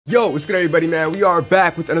Yo, what's good everybody, man? We are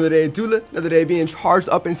back with another day of Dullah, another day being charged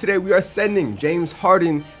up, and today we are sending James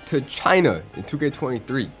Harden to China in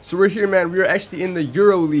 2K23. So we're here, man. We are actually in the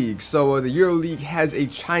Euroleague. So the Euroleague has a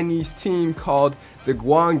Chinese team called the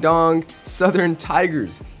Guangdong Southern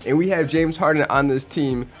Tigers, and we have James Harden on this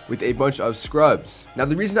team with a bunch of scrubs. Now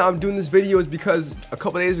the reason I'm doing this video is because a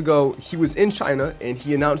couple days ago he was in China and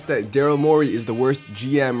he announced that Daryl Morey is the worst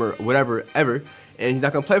GM or whatever ever, and he's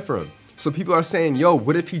not gonna play for him. So people are saying, yo,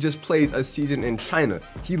 what if he just plays a season in China?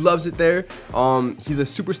 He loves it there. He's a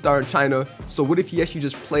superstar in China. So what if he actually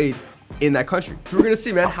just played in that country? So we're gonna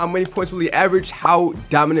see, man, how many points will he average? How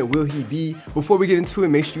dominant will he be? Before we get into it,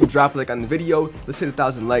 make sure you drop a like on the video. Let's hit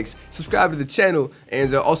 1,000 likes. Subscribe to the channel.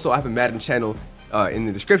 And also I have a Madden channel in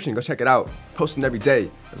the description. Go check it out. Posting every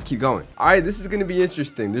day. Let's keep going. All right, this is gonna be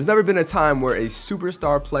interesting. There's never been a time where a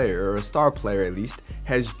superstar player, or a star player at least,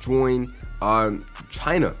 has joined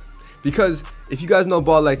China. Because if you guys know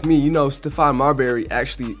ball like me, you know Stephon Marbury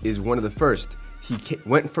actually is one of the first. He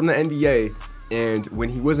went from the NBA, and when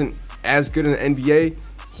he wasn't as good in the NBA,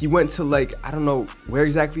 he went to, like, I don't know where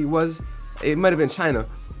exactly it was. It might have been China,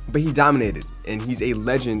 but he dominated, and he's a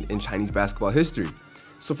legend in Chinese basketball history.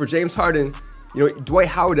 So for James Harden, you know, Dwight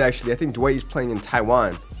Howard actually, I think Dwight is playing in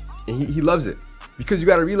Taiwan, and he loves it. Because you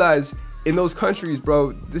got to realize, in those countries,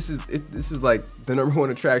 bro, this is like the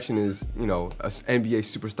 #1 attraction is, you know, an NBA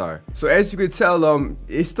superstar. So as you could tell,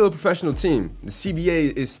 it's still a professional team. The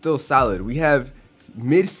CBA is still solid. We have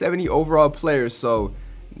mid-70 overall players, so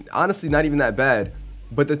honestly not even that bad.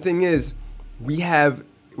 But the thing is, we're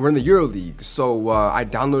in the Euroleague, so I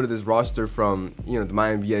downloaded this roster from, you know, the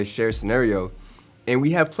MyNBA share scenario, and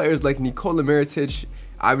we have players like Nikola Mirotic.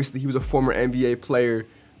 Obviously, he was a former NBA player.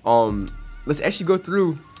 Let's actually go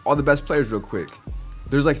through all the best players real quick.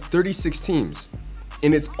 There's like 36 teams,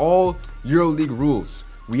 and it's all EuroLeague rules.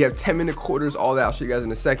 We have 10-minute quarters, all that. I'll show you guys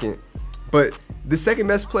in a second. But the second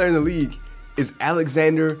best player in the league is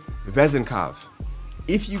Alexander Vezenkov.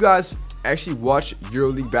 If you guys actually watch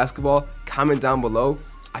EuroLeague basketball, comment down below.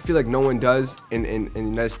 I feel like no one does in the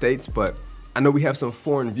United States, but I know we have some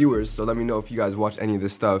foreign viewers, so let me know if you guys watch any of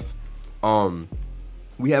this stuff.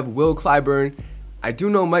 We have Will Clyburn. I do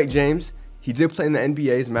know Mike James. He did play in the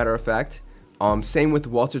NBA, as a matter of fact. Same with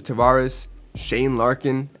Walter Tavares, Shane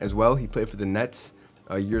Larkin as well. He played for the Nets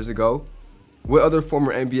years ago. What other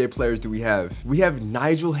former NBA players do we have? We have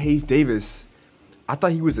Nigel Hayes-Davis. I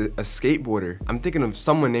thought he was a skateboarder. I'm thinking of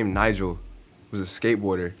someone named Nigel who was a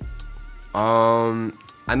skateboarder.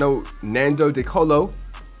 I know Nando De Colo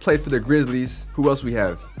played for the Grizzlies. Who else we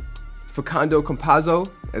have? Facundo Campazzo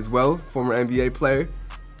as well, former NBA player.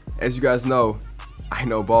 As you guys know, I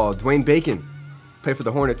know ball. Dwayne Bacon played for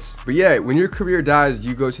the Hornets. But yeah, when your career dies,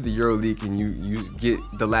 you go to the EuroLeague and you get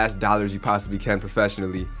the last dollars you possibly can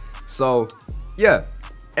professionally. So yeah,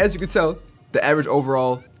 as you can tell, the average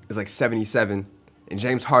overall is like 77, and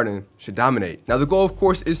James Harden should dominate. Now the goal, of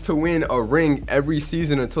course, is to win a ring every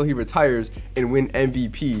season until he retires and win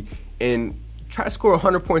MVP and try to score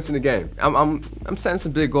 100 points in a game. I'm setting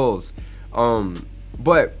some big goals.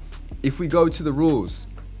 But if we go to the rules,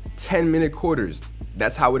 10-minute quarters.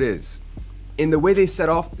 That's how it is. And the way they set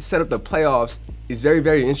up the playoffs is very,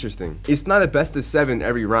 very interesting. It's not a best of 7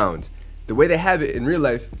 every round. The way they have it in real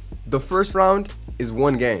life, the first round is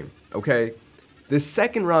 1 game, okay? The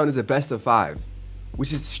second round is a best of 5,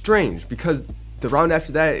 which is strange because the round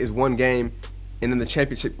after that is 1 game, and then the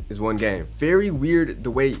championship is 1 game. Very weird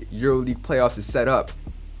the way EuroLeague playoffs is set up,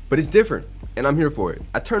 but it's different, and I'm here for it.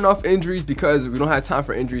 I turned off injuries because we don't have time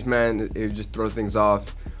for injuries, man. It just throws things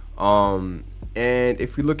off. And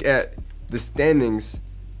if we look at the standings,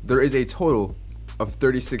 there is a total of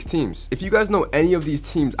 36 teams. If you guys know any of these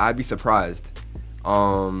teams, I'd be surprised.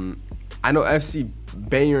 I know FC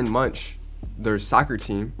Bayern Munich, their soccer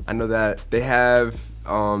team. I know that they have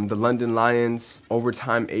the London Lions,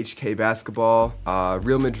 Overtime HK Basketball,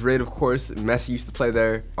 Real Madrid, of course, Messi used to play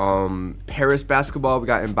there. Paris Basketball, we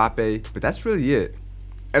got Mbappe, but that's really it.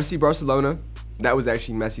 FC Barcelona, that was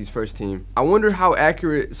actually Messi's first team. I wonder how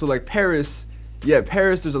accurate, so like Paris, yeah,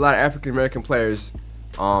 Paris, there's a lot of African-American players.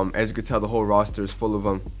 As you could tell, the whole roster is full of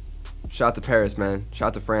them. Shout out to Paris, man. Shout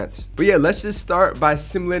out to France. But yeah, let's just start by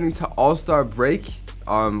simulating to All-Star break.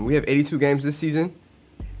 We have 82 games this season,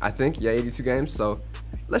 I think. Yeah, 82 games. So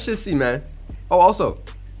let's just see, man. Oh, also,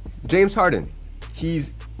 James Harden.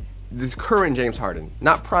 He's this current James Harden,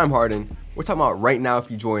 not prime Harden. We're talking about right now if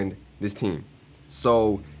he joined this team.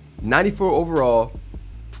 So 94 overall,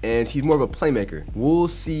 and he's more of a playmaker. We'll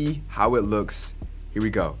see how it looks. Here we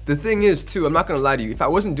go. The thing is, too, I'm not gonna lie to you, if I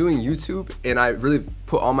wasn't doing YouTube and I really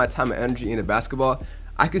put all my time and energy into basketball,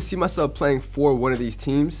 I could see myself playing for one of these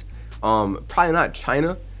teams. Probably not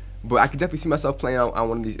China, but I could definitely see myself playing on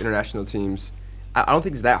one of these international teams. I don't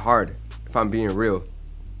think it's that hard, if I'm being real.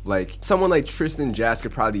 Like, someone like Tristan Jass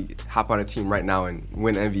could probably hop on a team right now and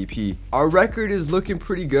win MVP. Our record is looking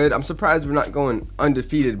pretty good. I'm surprised we're not going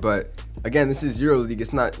undefeated, but again, this is EuroLeague.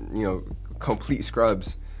 It's not, you know, complete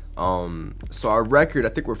scrubs. So our record, I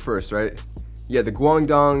think we're first, right? Yeah, the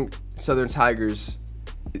Guangdong Southern Tigers.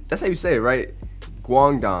 That's how you say it, right?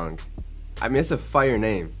 Guangdong. I mean, it's a fire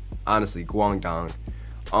name, honestly, Guangdong.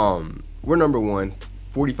 We're number 1,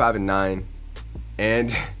 45-9.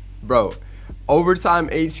 And, bro, overtime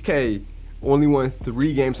HK only won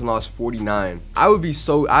 3 games and lost 49.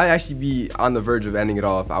 I'd actually be on the verge of ending it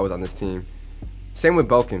all if I was on this team. Same with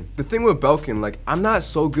Belkin. The thing with Belkin, like, I'm not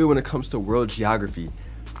so good when it comes to world geography.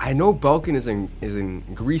 I know Belkin is in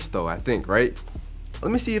Greece though, I think, right?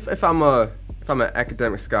 Let me see if I'm an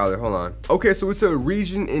academic scholar. Hold on. Okay, so it's a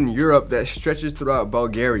region in Europe that stretches throughout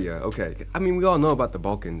Bulgaria. Okay, I mean, we all know about the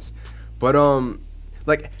Balkans, but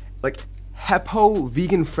like Hepo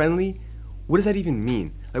vegan friendly. What does that even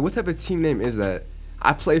mean? Like, what type of team name is that?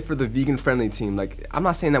 I play for the vegan friendly team. Like, I'm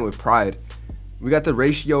not saying that with pride. We got the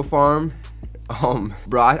ratio farm.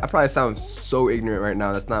 Bro, I probably sound so ignorant right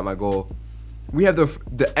now. That's not my goal. We have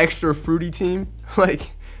the extra fruity team.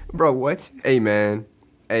 Like, bro, what? Hey man,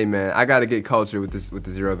 I gotta get culture with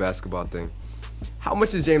the zero basketball thing. How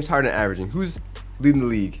much is James Harden averaging? Who's leading the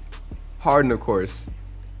league? Harden, of course.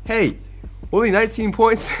 Hey, only 19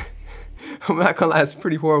 points. I'm not gonna lie, it's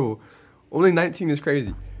pretty horrible. Only 19 is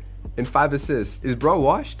crazy. And 5 assists. Is bro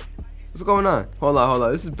washed? What's going on? Hold on.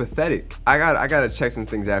 This is pathetic. I gotta check some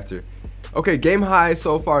things after. Okay, game high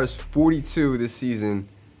so far is 42 this season.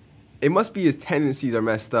 It must be his tendencies are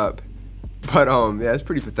messed up, but yeah, it's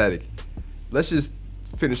pretty pathetic. Let's just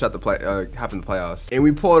finish out the hop in the playoffs, and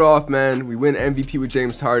we pull it off, man. We win MVP with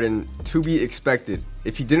James Harden, to be expected.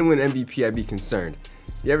 If he didn't win MVP, I'd be concerned.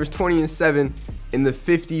 He averaged 20 and 7 in the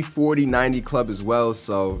 50, 40, 90 club as well.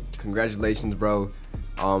 So congratulations, bro.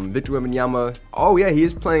 Victor Wembanyama. Oh yeah, he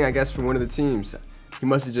is playing, I guess, for one of the teams. He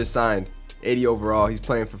must have just signed 80 overall. He's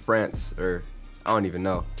playing for France, or I don't even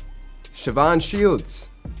know. Siobhan Shields.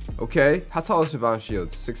 Okay, how tall is Siobhan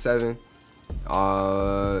Shields? 6'7".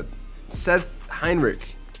 Seth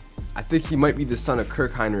Heinrich. I think he might be the son of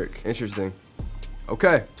Kirk Heinrich. Interesting.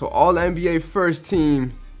 Okay, so all NBA first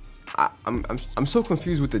team. I'm so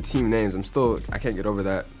confused with the team names. I can't get over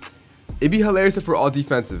that. It'd be hilarious if we're all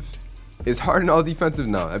defensive. Is Harden all defensive?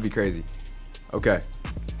 No, that'd be crazy. Okay,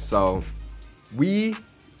 so we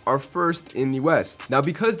are first in the West. Now,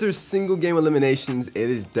 because there's single game eliminations, it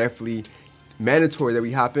is definitely mandatory that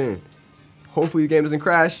we hop in. Hopefully the game doesn't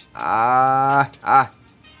crash.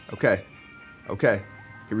 Okay,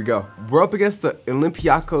 here we go. We're up against the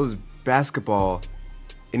Olympiacos basketball,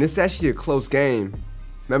 and it's actually a close game.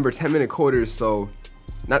 Remember, 10-minute quarters, so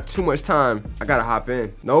not too much time. I gotta hop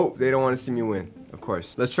in. Nope, they don't want to see me win, of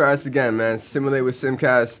course. Let's try this again, man. Simulate with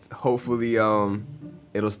Simcast. Hopefully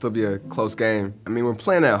it'll still be a close game. I mean, we're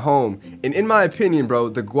playing at home. And in my opinion, bro,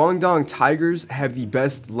 the Guangdong Tigers have the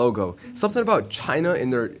best logo. Something about China in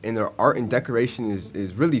their art and decoration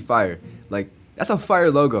is really fire. Like, that's a fire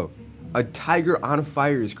logo. A tiger on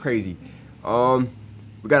fire is crazy. We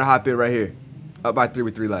gotta hop in right here. Up by 3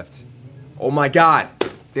 with 3 left. Oh my God.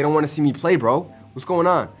 They don't want to see me play, bro. What's going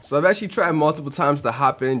on? So I've actually tried multiple times to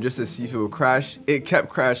hop in just to see if it would crash. It kept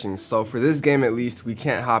crashing. So for this game at least, we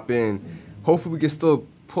can't hop in. Hopefully we can still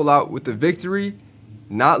pull out with the victory.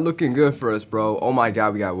 Not looking good for us, bro. Oh my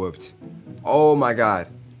God, we got whooped. Oh my God.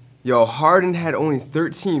 Yo, Harden had only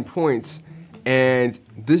 13 points. And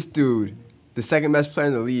this dude, the second best player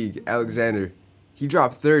in the league, Alexander, he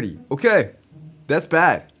dropped 30. Okay, that's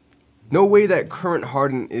bad. No way that current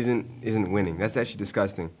Harden isn't winning. That's actually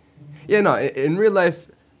disgusting. Yeah, no, in real life,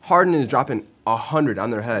 Harden is dropping 100 on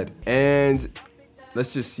their head. And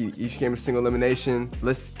let's just see, each game is single elimination.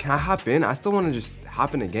 Can I hop in? I still want to just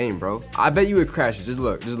hop in the game, bro. I bet you it crashes. Just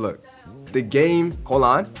look. The game, hold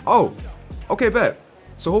on. Oh, okay, bet.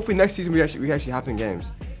 So hopefully next season we actually hop in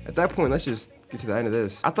games. At that point, let's just get to the end of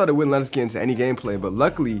this. I thought it wouldn't let us get into any gameplay, but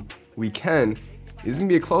luckily we can. Is this gonna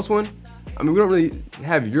be a close one? I mean, we don't really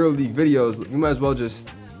have EuroLeague videos. We might as well just,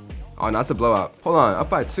 oh, not to blowout. Hold on, up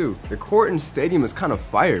by 2. The court and stadium is kind of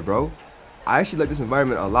fire, bro. I actually like this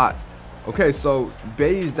environment a lot. Okay, so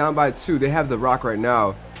Bay is down by 2. They have the rock right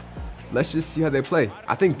now. Let's just see how they play.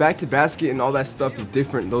 I think back to basket and all that stuff is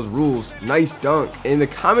different. Those rules, nice dunk. And the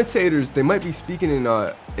commentators, they might be speaking in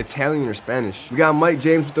Italian or Spanish. We got Mike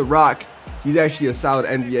James with the rock. He's actually a solid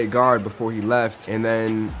NBA guard before he left. And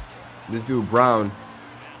then this dude Brown,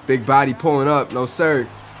 big body pulling up. No sir.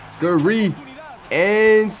 Good read.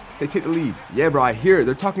 And they take the lead. Yeah, bro, I hear it.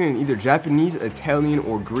 They're talking in either Japanese, Italian,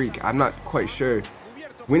 or Greek. I'm not quite sure.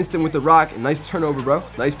 Winston with the rock. Nice turnover, bro.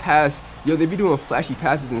 Nice pass. Yo, they be doing flashy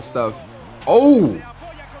passes and stuff. Oh!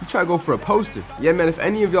 You try to go for a poster. Yeah, man, if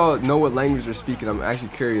any of y'all know what language they're speaking, I'm actually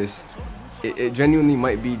curious. It genuinely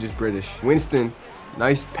might be just British. Winston,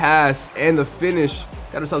 nice pass, and the finish.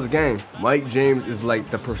 Got ourselves a game. Mike James is like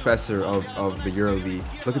the professor of the EuroLeague.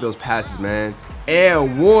 Look at those passes, man.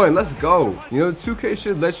 And one, let's go. You know, 2K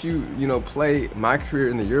should let you, play my career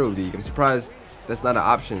in the EuroLeague. I'm surprised that's not an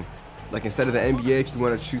option. Like, instead of the NBA, if you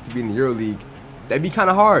want to choose to be in the EuroLeague, that'd be kind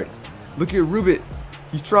of hard. Look at Rubit.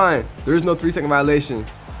 He's trying. There is no 3-second violation.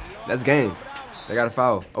 That's game. They got a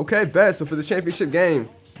foul. Okay, bet. So for the championship game,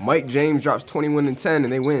 Mike James drops 21 and 10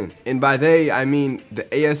 and they win. And by they, I mean the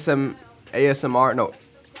ASM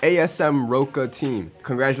Roca team.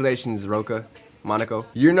 Congratulations, Roca, Monaco.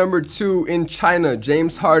 Year number 2 in China,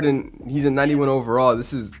 James Harden. He's a 91 overall.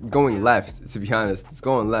 This is going left, to be honest. It's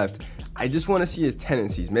going left. I just want to see his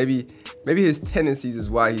tendencies. Maybe his tendencies is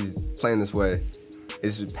why he's playing this way.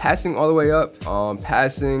 Is passing all the way up.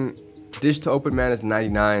 Passing, dish to open man is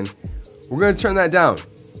 99. We're going to turn that down.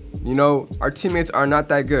 You know, our teammates are not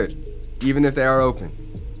that good, even if they are open.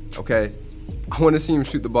 Okay? I want to see him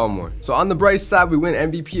shoot the ball more. So on the bright side, we win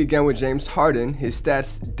MVP again with James Harden. His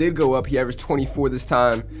stats did go up. He averaged 24 this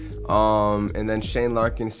time. And then Shane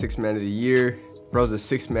Larkin, 6th man of the year. Bro's a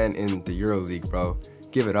 6th man in the EuroLeague, bro.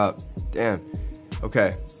 Give it up. Damn.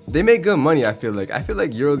 Okay. They make good money, I feel like. I feel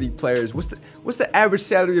like EuroLeague players, what's the average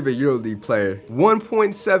salary of a EuroLeague player?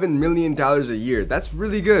 $1.7 million a year. That's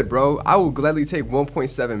really good, bro. I will gladly take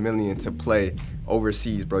 $1.7 million to play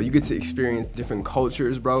overseas, bro. You get to experience different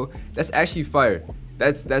cultures, bro. That's actually fire.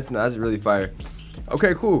 That's really fire.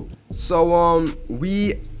 Okay, cool. So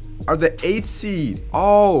we are the 8th seed.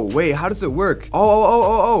 Oh, wait, how does it work?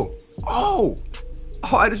 Oh,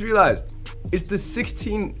 I just realized. It's the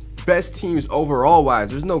 16 best teams overall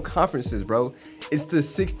wise. There's no conferences, bro. It's the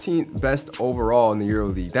 16th best overall in the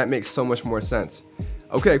EuroLeague. That makes so much more sense.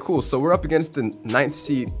 Okay, cool. So we're up against the 9th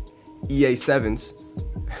seed EA7s.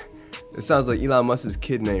 It sounds like Elon Musk's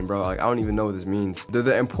kid name, bro. Like, I don't even know what this means. They're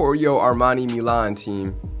the Emporio Armani Milan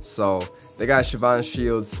team. So they got Siobhan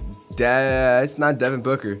Shields. It's not Devin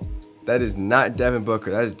Booker. That is not Devin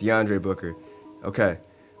Booker. That is DeAndre Booker. Okay.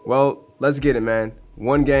 Well, let's get it, man.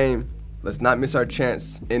 One game. Let's not miss our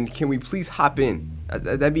chance. And can we please hop in?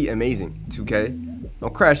 That'd be amazing, 2K.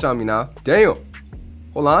 Don't crash on me now. Damn.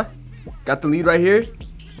 Hold on. Got the lead right here.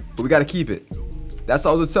 But we got to keep it. That's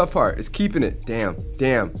always the tough part. Is keeping it. Damn.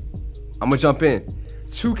 I'm going to jump in.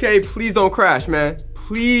 2K, please don't crash, man.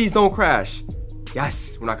 Please don't crash.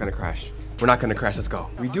 Yes. We're not going to crash. We're not going to crash. Let's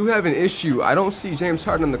go. We do have an issue. I don't see James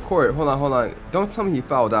Harden on the court. Hold on. Don't tell me he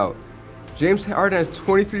fouled out. James Harden has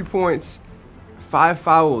 23 points. 5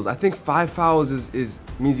 fouls. I think 5 fouls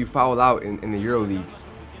means you foul out in the EuroLeague.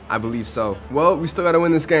 I believe so. Well, we still got to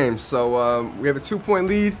win this game. So we have a 2-point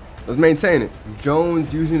lead. Let's maintain it.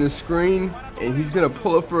 Jones using the screen, and he's going to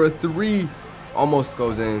pull it for a 3. Almost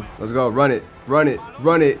goes in. Let's go. Run it.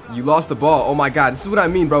 You lost the ball. Oh my God. This is what I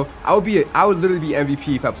mean, bro. I would literally be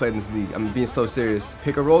MVP if I played in this league. I'm being so serious.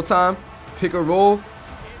 Pick and roll time. Pick and roll.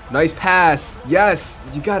 Nice pass. Yes.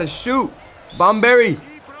 You got to shoot. Bomberry.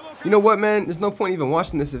 You know what, man? There's no point even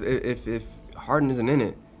watching this if Harden isn't in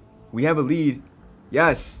it. We have a lead.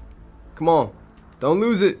 Yes. Come on. Don't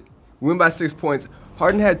lose it. We win by 6 points.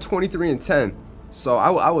 Harden had 23 and 10. So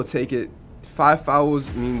I will take it. 5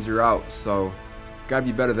 fouls means you're out. So gotta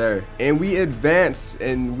be better there. And we advance,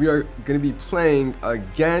 and we are gonna be playing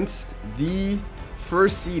against the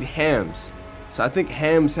 1st seed Hams. So I think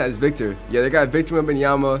Hams has Victor. Yeah, they got Victor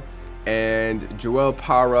Wembanyama and Joel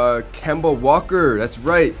Para, Kemba Walker. That's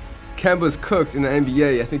right. Kemba's cooked in the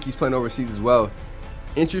NBA. I think he's playing overseas as well.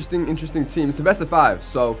 Interesting team. It's the best of 5,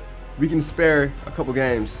 so we can spare a couple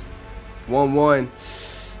games. 1-1.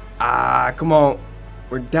 Come on.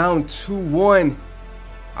 We're down 2-1.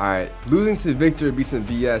 All right. Losing to Victor would be some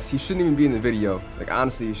BS. He shouldn't even be in the video. Like,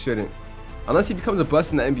 honestly, he shouldn't. Unless he becomes a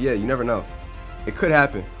bust in the NBA. You never know. It could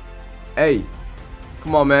happen. Hey.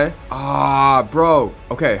 Come on, man. Bro.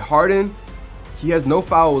 Okay, Harden. He has no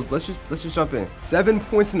fouls. Let's just jump in. 7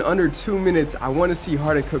 points in under 2 minutes. I want to see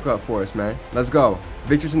Harden cook up for us, man. Let's go.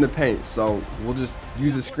 Victor's in the paint, so we'll just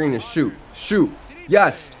use the screen and shoot. Shoot.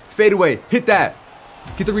 Yes. Fade away. Hit that.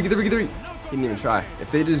 Get the three. He didn't even try.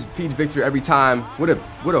 If they just feed Victor every time, what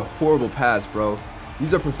a horrible pass, bro.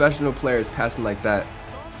 These are professional players passing like that.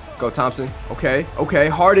 Go, Thompson. Okay.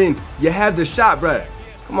 Harden, you have the shot, bro.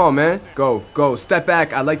 Come on, man. Go. Step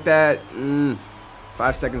back. I like that.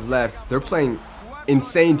 5 seconds left. They're playing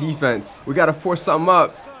insane defense. We got to force something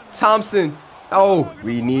up. Thompson. Oh,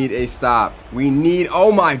 we need a stop. We need,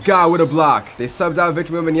 oh my God, what a block. They subbed out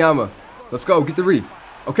Victor Wembanyama. Let's go, get the read.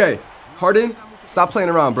 Okay, Harden, stop playing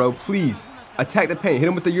around, bro, please. Attack the paint, hit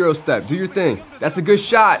him with the Euro step, do your thing. That's a good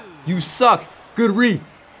shot. You suck. Good read.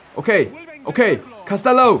 Okay,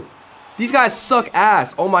 Costello. These guys suck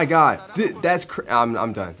ass. Oh my God.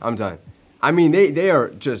 I'm done. I mean, they are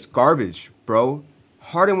just garbage, bro.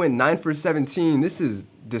 Harden went 9 for 17. This is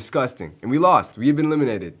disgusting. And we lost. We have been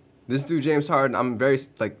eliminated. This dude, James Harden, I'm very,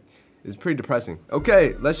 like, it's pretty depressing.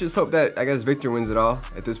 Okay, let's just hope that, I guess, Victor wins it all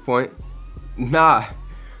at this point. Nah.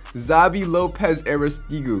 Zabi Lopez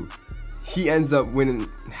Aristigu. He ends up winning.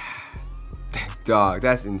 Dog,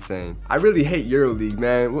 that's insane. I really hate EuroLeague,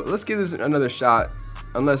 man. Well, let's give this another shot.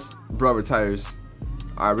 Unless bro retires.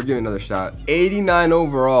 Alright, we're giving another shot. 89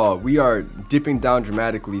 overall. We are dipping down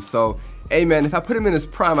dramatically. So, hey man, if I put him in his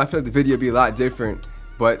prime, I feel like the video would be a lot different.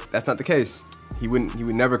 But that's not the case. He would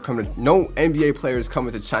never come to, no NBA players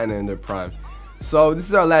coming to China in their prime. So this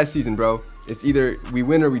is our last season, bro. It's either we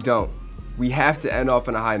win or we don't. We have to end off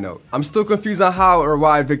on a high note. I'm still confused on how or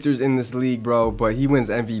why Victor's in this league, bro, but he wins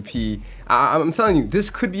MVP. I'm telling you, this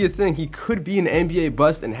could be a thing. He could be an NBA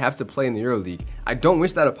bust and have to play in the EuroLeague. I don't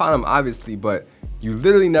wish that upon him, obviously, but you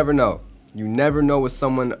literally never know. You never know with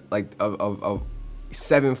someone like of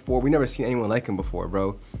 7'4". We never seen anyone like him before,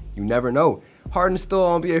 bro. You never know. Harden's still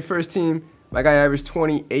on NBA first team. My guy averaged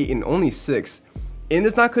 28 and only 6. And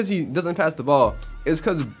it's not because he doesn't pass the ball. It's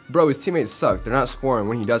because, bro, his teammates suck. They're not scoring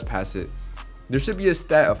when he does pass it. There should be a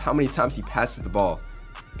stat of how many times he passes the ball.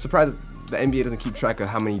 I'm surprised the NBA doesn't keep track of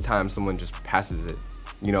how many times someone just passes it.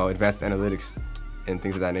 You know, advanced analytics and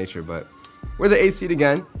things of that nature. But we're the 8th seed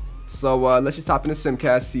again. So let's just hop into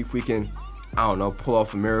Simcast, see if we can, I don't know, pull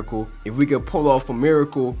off a miracle. If we could pull off a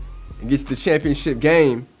miracle and get to the championship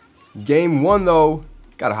game. Game 1, though,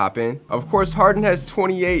 gotta hop in. Of course, Harden has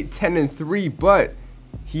 28, 10, and 3, but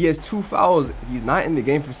he has 2 fouls. He's not in the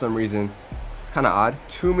game for some reason. It's kind of odd.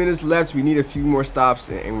 2 minutes left. We need a few more stops,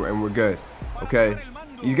 and we're good. Okay.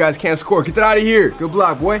 These guys can't score. Get that out of here. Good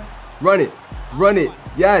block, boy. Run it. Run it.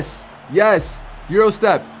 Yes. Yes. Euro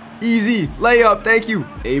step. Easy. Layup. Thank you.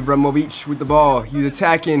 Avramovic with the ball. He's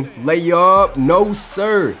attacking. Layup. No,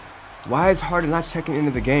 sir. Why is Harden not checking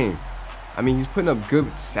into the game? I mean, he's putting up good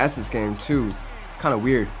stats this game, too. It's kind of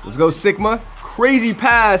weird. Let's go, Sigma. Crazy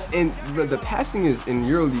pass, and the passing is in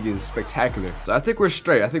EuroLeague is spectacular. So I think we're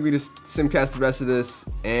straight. I think we just Simcast the rest of this,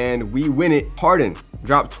 and we win it. Harden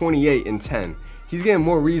dropped 28 and 10. He's getting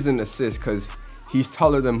more reason to assist because he's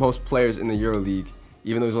taller than most players in the EuroLeague,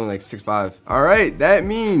 even though he's only like 6'5". All right, that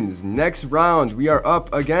means next round we are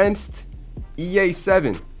up against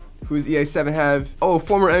EA7. Who's EA7 have? Oh,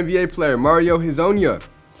 former NBA player Mario Hezonja.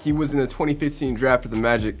 He was in the 2015 draft for the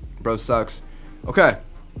Magic. Bro sucks. Okay,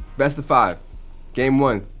 best of 5. Game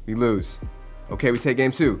 1, we lose. Okay, we take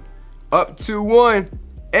game 2. Up 2-1,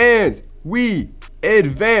 and we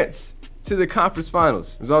advance to the conference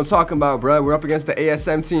finals. That's what I'm talking about, bro. We're up against the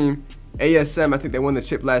ASM team. ASM, I think they won the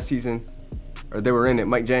chip last season. Or they were in it.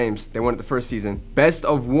 Mike James, they won it the first season. Best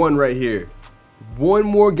of 1 right here. 1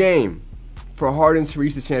 more game for Harden to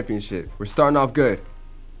reach the championship. We're starting off good.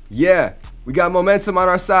 Yeah, we got momentum on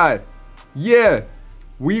our side. Yeah,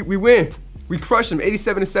 we win. We crushed him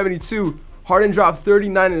 87-72. Harden dropped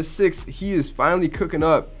 39 and 6. He is finally cooking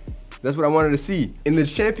up. That's what I wanted to see. In the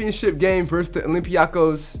championship game versus the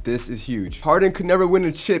Olympiacos, this is huge. Harden could never win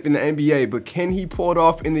a chip in the NBA, but can he pull it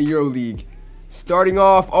off in the EuroLeague? Starting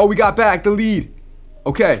off, oh, we got back the lead.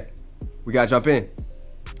 Okay, we gotta jump in.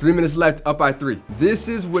 3 minutes left, up by 3. This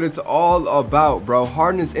is what it's all about, bro.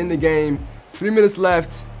 Harden is in the game. 3 minutes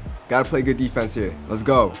left. Gotta play good defense here. Let's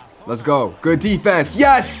go. Let's go. Good defense.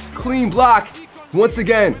 Yes! Clean block. Once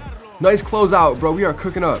again. Nice closeout, bro. We are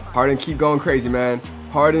cooking up. Harden, keep going crazy, man.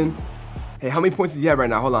 Harden. Hey, how many points does he have right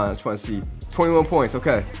now? Hold on. I just want to see. 21 points.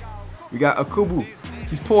 Okay. We got Akubu.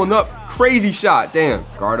 He's pulling up. Crazy shot. Damn.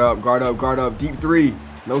 Guard up, guard up, guard up. Deep 3.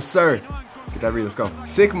 No, sir. Get that read. Let's go.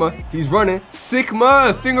 Sigma. He's running.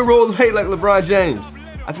 Sigma. Finger roll late like LeBron James.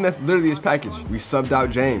 I think that's literally his package. We subbed out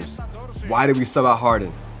James. Why did we sub out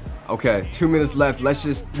Harden? Okay, 2 minutes left. Let's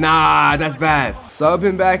just, nah, that's bad. Sub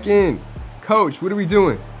him back in. Coach, what are we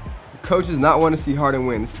doing? Coach does not want to see Harden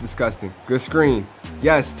win. This is disgusting. Good screen.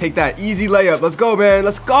 Yes, take that. Easy layup. Let's go, man.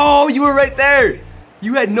 Let's go. You were right there.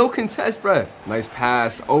 You had no contest, bruh. Nice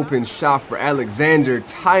pass. Open shot for Alexander.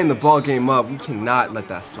 Tying the ball game up. We cannot let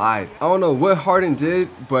that slide. I don't know what Harden did,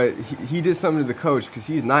 but he did something to the coach because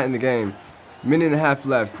he's not in the game. Minute and a half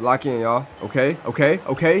left. Lock in, y'all. Okay, okay,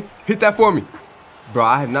 okay. Hit that for me. Bro,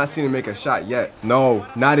 I have not seen him make a shot yet. No,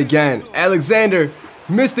 not again. Alexander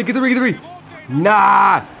missed it. Get the read, get the read.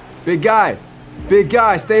 Nah. Big guy. Big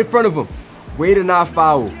guy. Stay in front of him. Way to not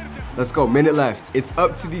foul. Let's go, minute left. It's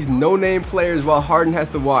up to these no-name players while Harden has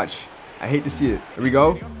to watch. I hate to see it. Here we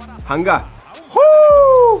go. Hanga.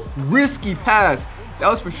 Whoo! Risky pass. That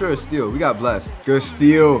was for sure a steal. We got blessed. Good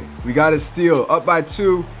steal. We got a steal. Up by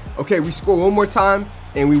 2. Okay, we score one more time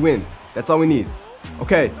and we win. That's all we need.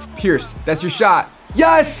 Okay, Pierce, that's your shot.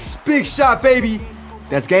 Yes! Big shot, baby.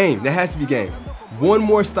 That's game. That has to be game. One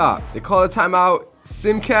more stop. They call a timeout.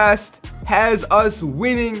 Simcast has us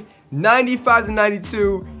winning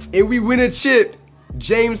 95-92, and we win a chip.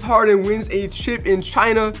 James Harden wins a chip in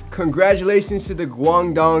China. Congratulations to the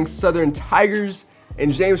Guangdong Southern Tigers.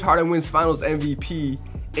 And James Harden wins Finals MVP,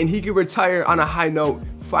 and he can retire on a high note,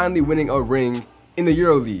 finally winning a ring in the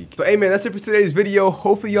Euroleague. So hey man, that's it for today's video.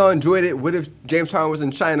 Hopefully y'all enjoyed it. What if James Harden was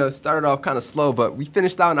in China? Started off kind of slow, but we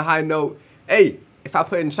finished out on a high note. Hey, if I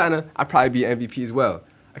played in China, I'd probably be an MVP as well.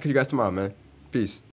 I'll catch you guys tomorrow, man. Peace.